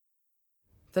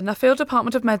The Nuffield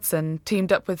Department of Medicine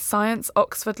teamed up with Science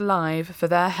Oxford Live for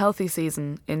their Healthy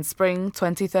Season in spring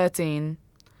 2013.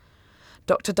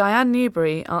 Dr. Diane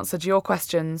Newbury answered your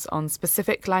questions on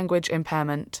specific language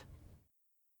impairment.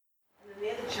 And then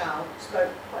the other child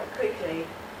spoke quite quickly.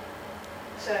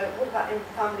 So what about in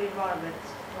family environments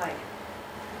like?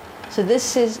 So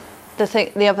this is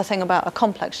the other thing about a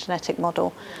complex genetic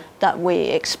model, that we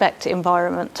expect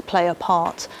environment to play a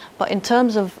part. But in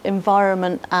terms of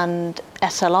environment and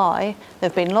SLI, there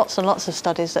have been lots and lots of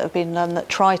studies that have been done that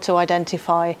try to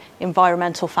identify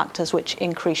environmental factors which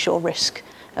increase your risk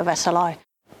of SLI.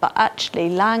 But actually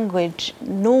language,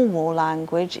 normal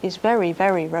language, is very,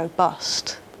 very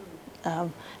robust.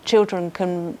 Children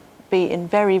can be in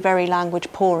very, very language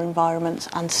poor environments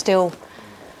and still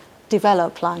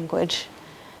develop language.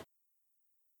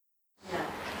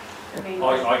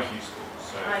 IQ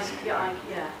scores.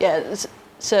 Yeah,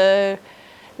 so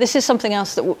this is something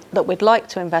else that we'd like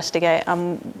to investigate,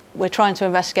 and we're trying to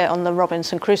investigate on the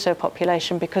Robinson Crusoe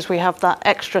population because we have that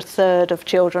extra third of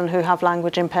children who have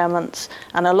language impairments,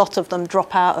 and a lot of them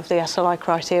drop out of the SLI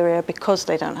criteria because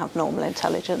they don't have normal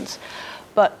intelligence.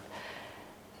 But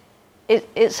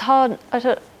it's hard.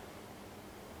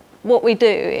 What we do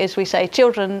is we say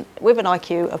children with an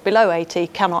IQ of below 80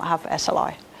 cannot have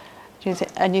SLI.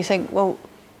 And you think, well,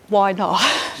 why not?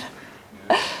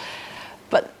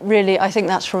 But really, I think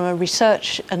that's from a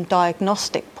research and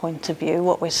diagnostic point of view.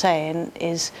 What we're saying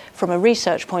is, from a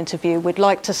research point of view, we'd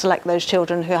like to select those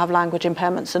children who have language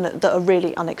impairments and that are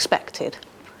really unexpected.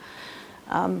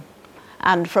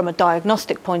 And from a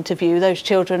diagnostic point of view, those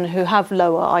children who have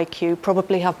lower IQ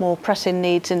probably have more pressing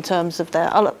needs in terms of their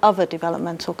other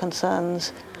developmental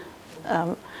concerns.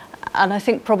 And I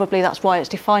think probably that's why it's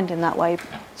defined in that way.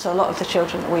 So a lot of the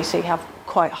children that we see have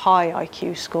quite high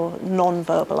IQ score,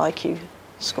 non-verbal IQ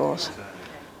scores. In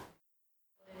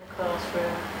the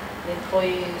classroom, the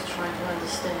employees trying to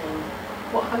understand,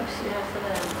 what hopes do you have for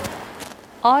them?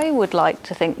 I would like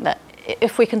to think that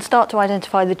if we can start to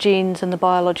identify the genes and the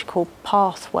biological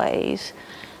pathways,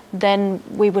 then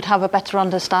we would have a better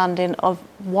understanding of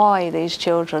why these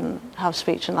children have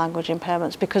speech and language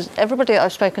impairments. Because everybody that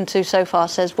I've spoken to so far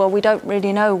says, well, we don't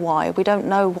really know why. We don't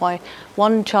know why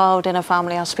one child in a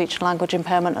family has speech and language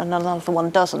impairment and another one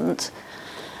doesn't.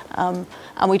 And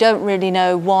we don't really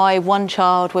know why one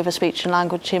child with a speech and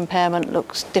language impairment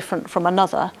looks different from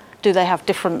another. Do they have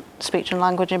different speech and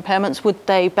language impairments? Would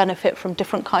they benefit from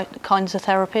different kinds of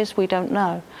therapies? We don't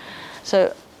know.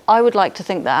 So I would like to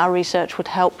think that our research would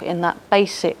help in that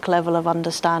basic level of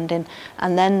understanding,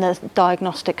 and then the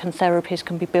diagnostic and therapies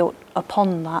can be built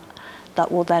upon that,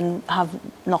 that will then have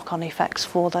knock-on effects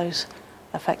for those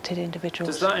affected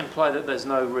individuals. Does that imply that there's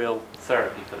no real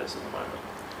therapy for this at the moment?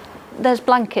 There's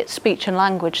blanket speech and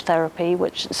language therapy,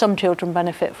 which some children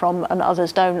benefit from and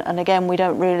others don't, and again we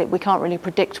can't really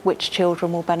predict which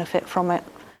children will benefit from it.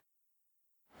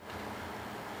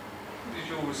 Where does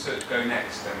your research go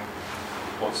next then?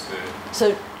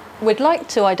 So we'd like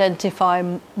to identify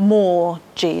more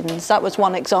genes. That was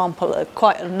one example,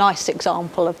 quite a nice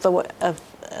example of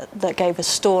that gave a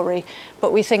story.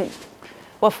 But we think,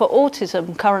 well, for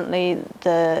autism, currently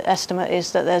the estimate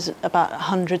is that there's about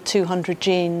 100, 200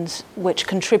 genes which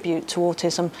contribute to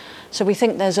autism. So we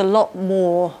think there's a lot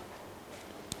more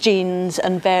genes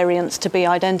and variants to be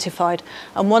identified.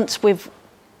 And once we've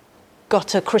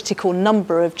got a critical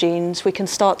number of genes, we can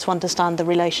start to understand the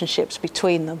relationships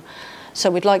between them.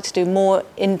 So we'd like to do more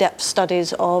in-depth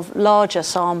studies of larger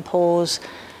samples,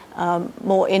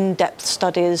 more in-depth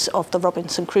studies of the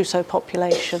Robinson Crusoe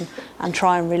population, and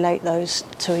try and relate those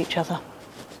to each other.